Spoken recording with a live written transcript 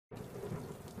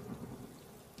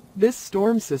This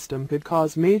storm system could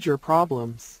cause major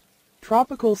problems.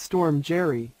 Tropical Storm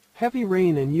Jerry, heavy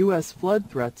rain and U.S. flood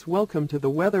threats. Welcome to the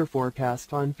weather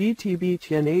forecast on BTB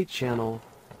Tien 8 channel.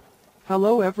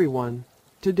 Hello everyone.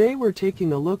 Today we're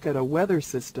taking a look at a weather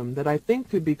system that I think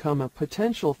could become a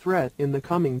potential threat in the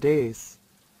coming days.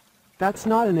 That's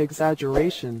not an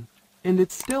exaggeration. And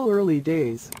it's still early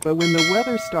days, but when the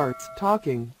weather starts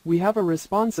talking, we have a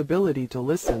responsibility to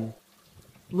listen.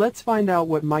 Let's find out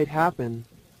what might happen.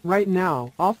 Right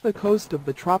now, off the coast of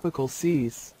the tropical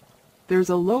seas, there's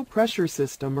a low-pressure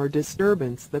system or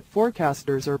disturbance that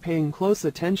forecasters are paying close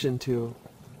attention to.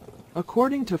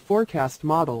 According to forecast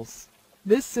models,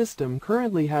 this system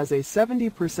currently has a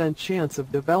 70% chance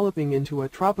of developing into a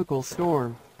tropical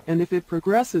storm, and if it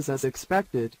progresses as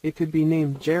expected, it could be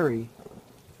named Jerry.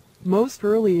 Most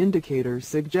early indicators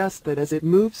suggest that as it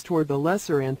moves toward the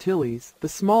Lesser Antilles, the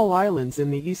small islands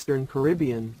in the eastern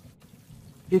Caribbean,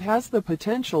 it has the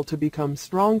potential to become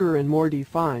stronger and more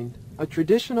defined, a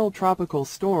traditional tropical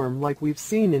storm like we've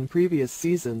seen in previous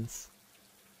seasons.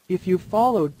 If you've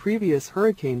followed previous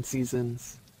hurricane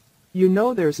seasons, you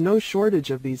know there's no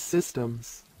shortage of these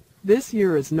systems. This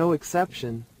year is no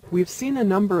exception. We've seen a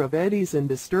number of eddies and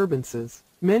disturbances,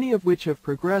 many of which have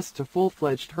progressed to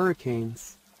full-fledged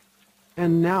hurricanes.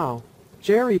 And now,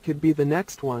 Jerry could be the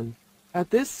next one. At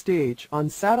this stage, on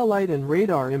satellite and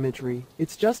radar imagery,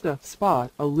 it's just a spot,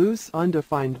 a loose,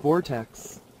 undefined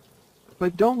vortex.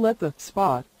 But don't let the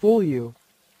spot fool you.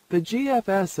 The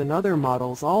GFS and other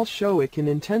models all show it can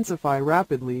intensify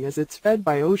rapidly as it's fed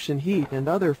by ocean heat and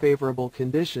other favorable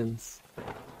conditions.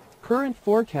 Current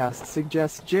forecasts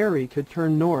suggest Jerry could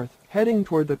turn north, heading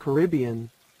toward the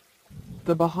Caribbean,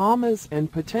 the Bahamas, and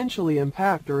potentially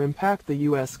impact the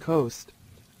U.S. coast.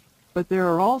 But there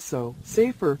are also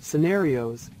safer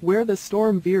scenarios where the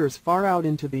storm veers far out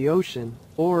into the ocean,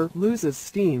 or loses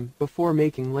steam before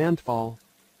making landfall.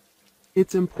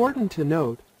 It's important to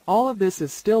note, all of this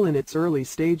is still in its early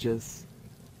stages.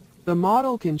 The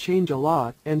model can change a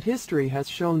lot, and history has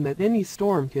shown that any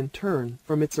storm can turn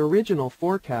from its original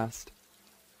forecast.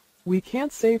 We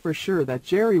can't say for sure that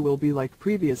Jerry will be like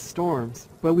previous storms,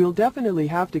 but we'll definitely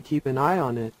have to keep an eye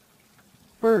on it.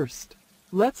 First,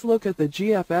 let's look at the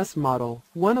GFS model,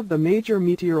 one of the major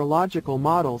meteorological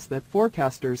models that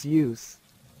forecasters use.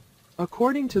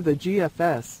 According to the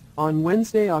GFS, on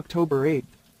Wednesday, October 8th,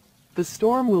 the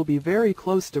storm will be very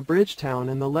close to Bridgetown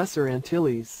in the Lesser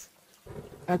Antilles.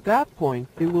 At that point,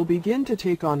 it will begin to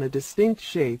take on a distinct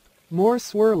shape, more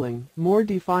swirling, more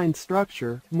defined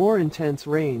structure, more intense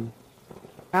rain.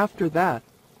 After that,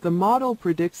 the model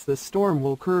predicts the storm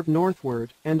will curve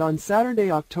northward, and on Saturday,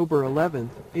 October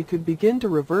 11th, it could begin to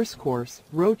reverse course,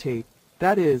 rotate,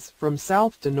 that is, from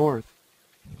south to north.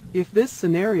 If this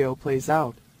scenario plays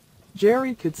out,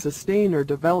 Jerry could sustain or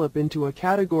develop into a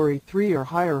Category 3 or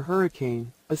higher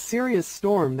hurricane, a serious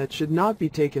storm that should not be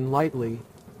taken lightly.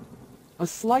 A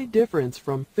slight difference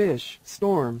from fish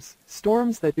storms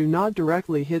that do not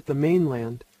directly hit the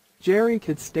mainland, Jerry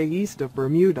could stay east of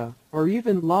Bermuda, or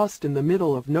even lost in the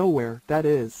middle of nowhere, that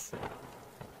is,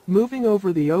 moving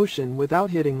over the ocean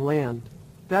without hitting land.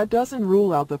 That doesn't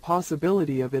rule out the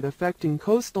possibility of it affecting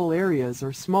coastal areas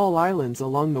or small islands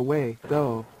along the way,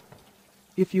 though.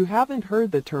 If you haven't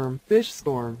heard the term fish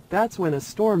storm, that's when a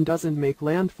storm doesn't make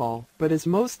landfall, but is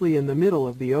mostly in the middle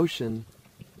of the ocean.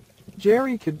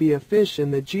 Jerry could be a fish in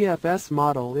the GFS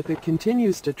model if it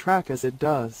continues to track as it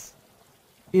does.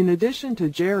 In addition to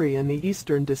Jerry and the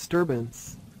eastern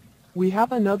disturbance, we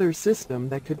have another system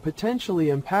that could potentially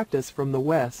impact us from the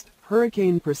west,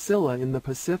 Hurricane Priscilla in the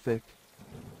Pacific.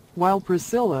 While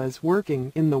Priscilla is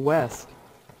working in the west,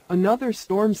 another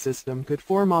storm system could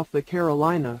form off the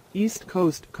Carolina, East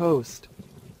Coast.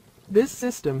 This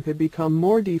system could become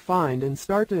more defined and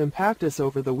start to impact us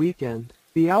over the weekend.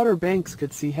 The Outer Banks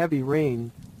could see heavy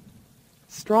rain,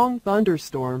 strong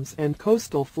thunderstorms, and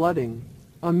coastal flooding.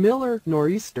 A Miller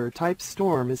nor'easter type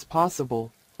storm is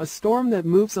possible, a storm that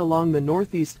moves along the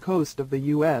northeast coast of the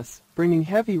U.S., bringing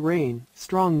heavy rain,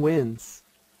 strong winds,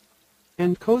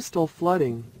 and coastal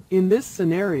flooding. In this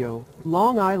scenario,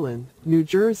 Long Island, New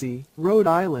Jersey, Rhode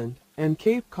Island, and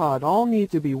Cape Cod all need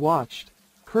to be watched.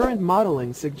 Current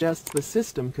modeling suggests the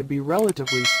system could be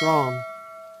relatively strong,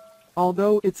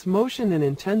 although its motion and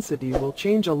intensity will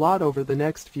change a lot over the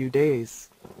next few days.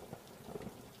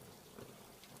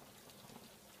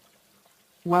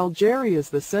 While Jerry is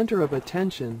the center of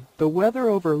attention, the weather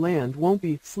over land won't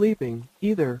be sleeping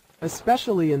either,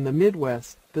 especially in the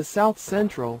Midwest, the South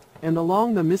Central, and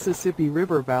along the Mississippi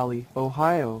River Valley,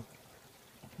 Ohio.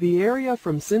 The area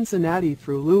from Cincinnati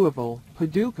through Louisville,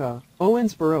 Paducah,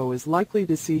 Owensboro is likely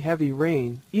to see heavy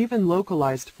rain, even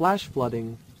localized flash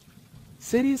flooding.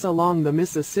 Cities along the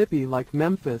Mississippi like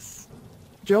Memphis,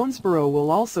 Jonesboro will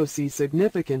also see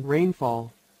significant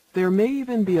rainfall. There may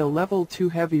even be a level 2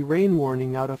 heavy rain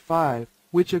warning out of 5,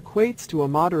 which equates to a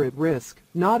moderate risk,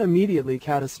 not immediately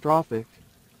catastrophic,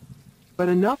 but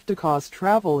enough to cause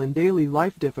travel and daily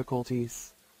life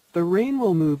difficulties. The rain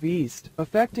will move east,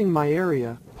 affecting my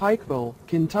area, Pikeville,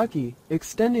 Kentucky,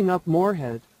 extending up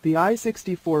Moorhead, the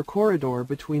I-64 corridor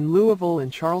between Louisville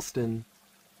and Charleston,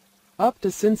 up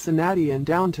to Cincinnati and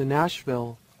down to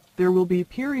Nashville. There will be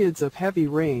periods of heavy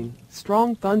rain,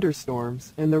 strong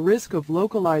thunderstorms, and the risk of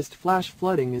localized flash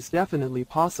flooding is definitely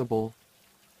possible.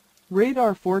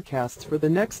 Radar forecasts for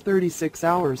the next 36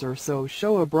 hours or so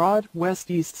show a broad,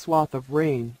 west-east swath of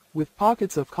rain, with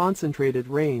pockets of concentrated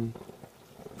rain.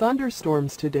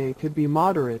 Thunderstorms today could be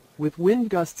moderate, with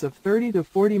wind gusts of 30 to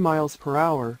 40 miles per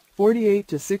hour, 48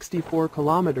 to 64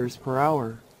 kilometers per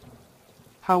hour.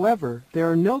 However,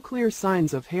 there are no clear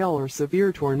signs of hail or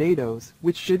severe tornadoes,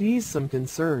 which should ease some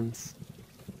concerns.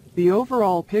 The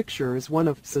overall picture is one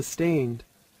of sustained,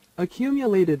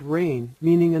 accumulated rain,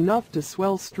 meaning enough to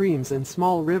swell streams and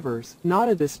small rivers, not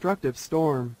a destructive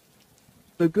storm.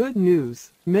 The good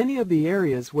news, many of the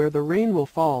areas where the rain will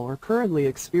fall are currently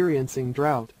experiencing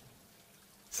drought.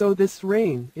 So this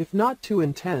rain, if not too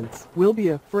intense, will be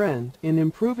a friend in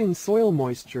improving soil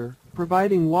moisture,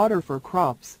 providing water for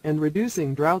crops, and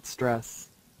reducing drought stress.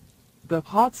 The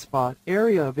hotspot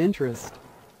area of interest: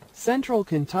 Central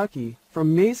Kentucky,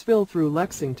 from Maysville through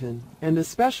Lexington, and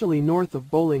especially north of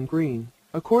Bowling Green,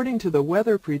 according to the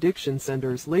Weather Prediction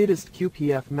Center's latest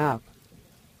QPF map.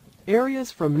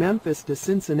 Areas from Memphis to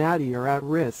Cincinnati are at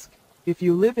risk. If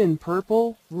you live in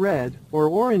purple, red, or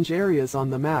orange areas on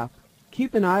the map,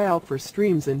 keep an eye out for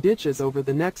streams and ditches over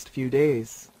the next few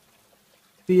days.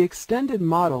 The extended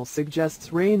model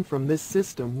suggests rain from this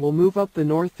system will move up the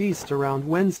northeast around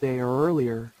Wednesday or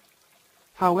earlier.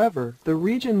 However, the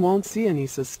region won't see any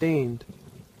sustained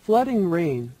flooding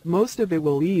rain. Most of it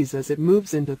will ease as it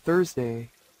moves into Thursday.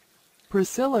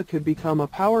 Priscilla could become a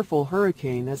powerful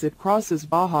hurricane as it crosses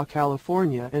Baja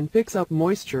California and picks up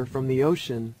moisture from the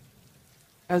ocean.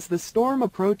 As the storm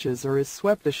approaches or is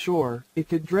swept ashore, it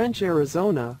could drench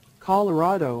Arizona,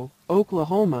 Colorado,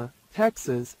 Oklahoma,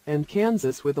 Texas, and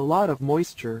Kansas with a lot of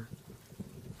moisture.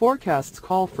 Forecasts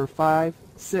call for 5,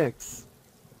 6,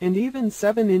 and even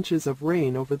 7 inches of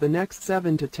rain over the next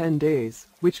 7 to 10 days,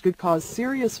 which could cause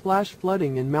serious flash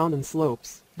flooding in mountain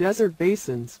slopes, desert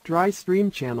basins, dry stream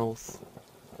channels,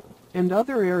 and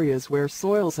other areas where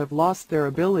soils have lost their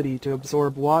ability to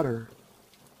absorb water.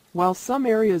 While some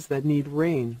areas that need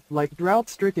rain, like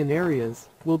drought-stricken areas,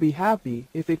 will be happy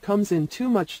if it comes in too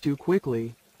much too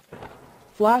quickly,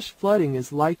 flash flooding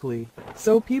is likely.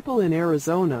 So people in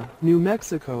Arizona, New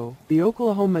Mexico, the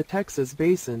Oklahoma-Texas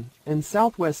basin, and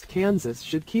southwest Kansas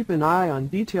should keep an eye on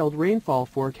detailed rainfall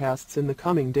forecasts in the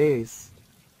coming days.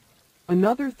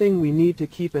 Another thing we need to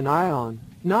keep an eye on,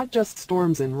 not just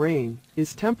storms and rain,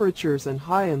 is temperatures and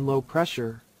high and low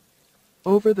pressure.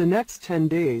 Over the next 10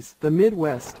 days, the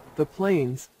Midwest, the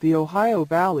Plains, the Ohio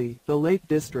Valley, the Lake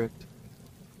District,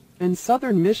 and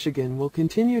southern Michigan will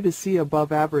continue to see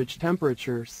above-average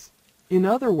temperatures. In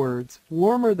other words,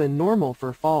 warmer than normal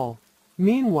for fall.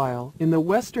 Meanwhile, in the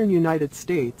western United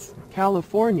States,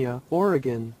 California,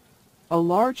 Oregon, a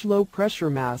large low-pressure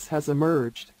mass has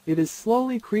emerged. It is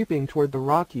slowly creeping toward the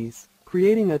Rockies,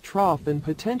 creating a trough and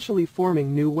potentially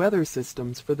forming new weather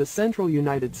systems for the central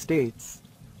United States.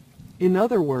 In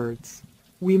other words,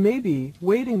 we may be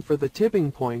waiting for the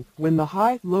tipping point when the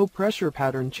high-low pressure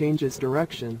pattern changes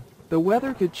direction. The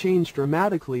weather could change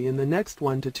dramatically in the next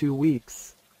 1 to 2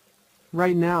 weeks.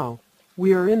 Right now,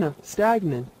 we are in a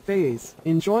stagnant phase,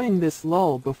 enjoying this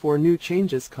lull before new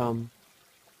changes come.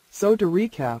 So to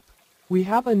recap, we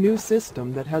have a new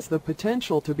system that has the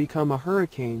potential to become a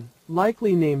hurricane,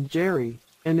 likely named Jerry,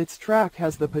 and its track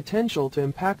has the potential to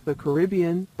impact the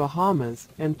Caribbean, Bahamas,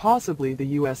 and possibly the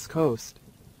U.S. coast.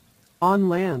 On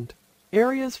land,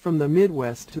 areas from the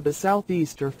Midwest to the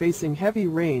southeast are facing heavy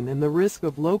rain and the risk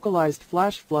of localized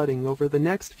flash flooding over the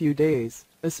next few days,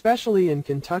 especially in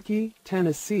Kentucky,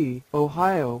 Tennessee,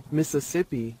 Ohio,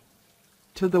 Mississippi.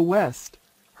 To the west,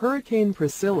 Hurricane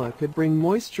Priscilla could bring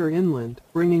moisture inland,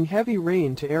 bringing heavy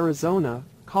rain to Arizona,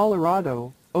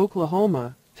 Colorado,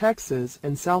 Oklahoma, Texas,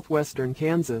 and southwestern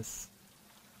Kansas.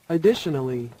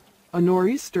 Additionally, a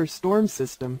nor'easter storm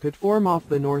system could form off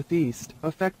the northeast,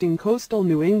 affecting coastal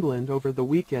New England over the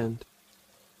weekend.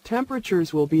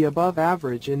 Temperatures will be above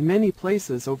average in many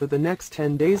places over the next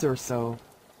 10 days or so.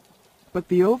 But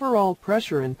the overall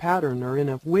pressure and pattern are in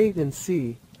a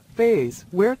wait-and-see phase,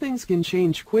 where things can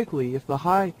change quickly if the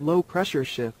high-low pressure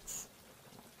shifts.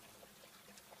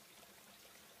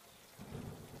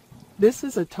 This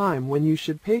is a time when you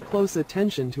should pay close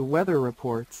attention to weather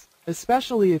reports,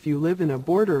 especially if you live in a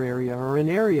border area or an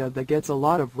area that gets a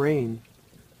lot of rain.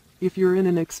 If you're in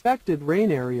an expected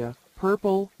rain area,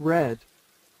 purple, red,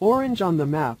 orange on the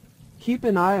map, keep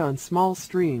an eye on small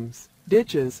streams,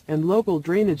 ditches, and local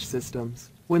drainage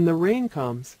systems. When the rain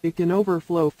comes, it can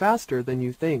overflow faster than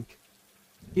you think.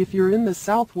 If you're in the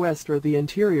southwest or the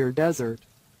interior desert,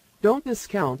 don't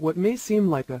discount what may seem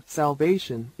like a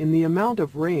salvation in the amount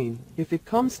of rain. If it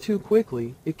comes too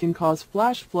quickly, it can cause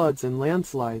flash floods and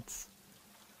landslides.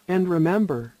 And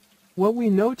remember, what we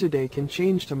know today can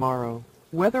change tomorrow.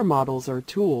 Weather models are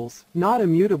tools, not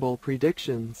immutable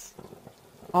predictions.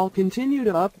 I'll continue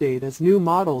to update as new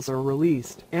models are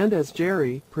released, and as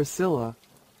Jerry, Priscilla,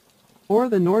 or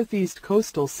the Northeast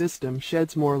Coastal System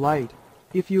sheds more light.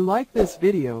 If you like this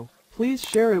video, please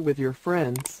share it with your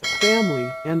friends,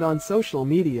 family, and on social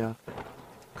media.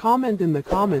 Comment in the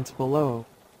comments below.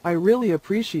 I really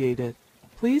appreciate it.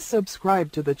 Please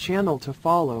subscribe to the channel to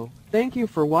follow. Thank you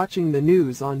for watching the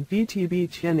news on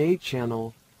VTB Tien 8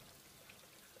 channel.